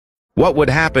What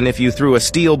would happen if you threw a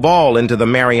steel ball into the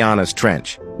Marianas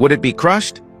Trench? Would it be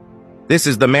crushed? This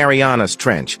is the Marianas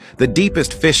Trench, the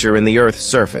deepest fissure in the Earth's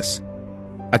surface.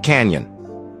 A canyon.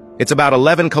 It's about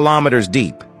 11 kilometers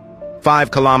deep, 5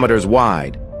 kilometers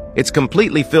wide. It's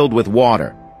completely filled with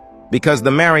water. Because the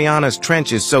Marianas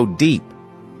Trench is so deep,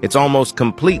 it's almost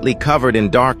completely covered in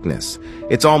darkness.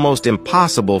 It's almost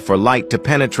impossible for light to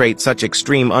penetrate such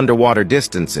extreme underwater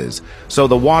distances, so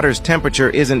the water's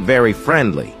temperature isn't very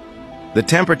friendly. The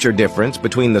temperature difference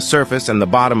between the surface and the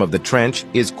bottom of the trench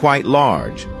is quite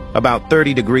large, about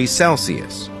 30 degrees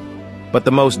Celsius. But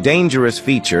the most dangerous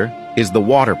feature is the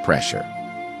water pressure.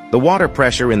 The water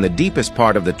pressure in the deepest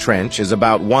part of the trench is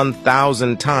about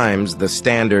 1,000 times the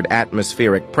standard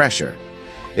atmospheric pressure.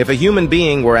 If a human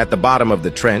being were at the bottom of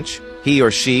the trench, he or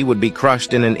she would be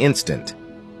crushed in an instant.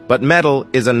 But metal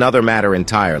is another matter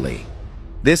entirely.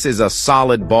 This is a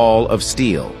solid ball of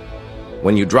steel.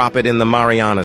 When you drop it in the Marianas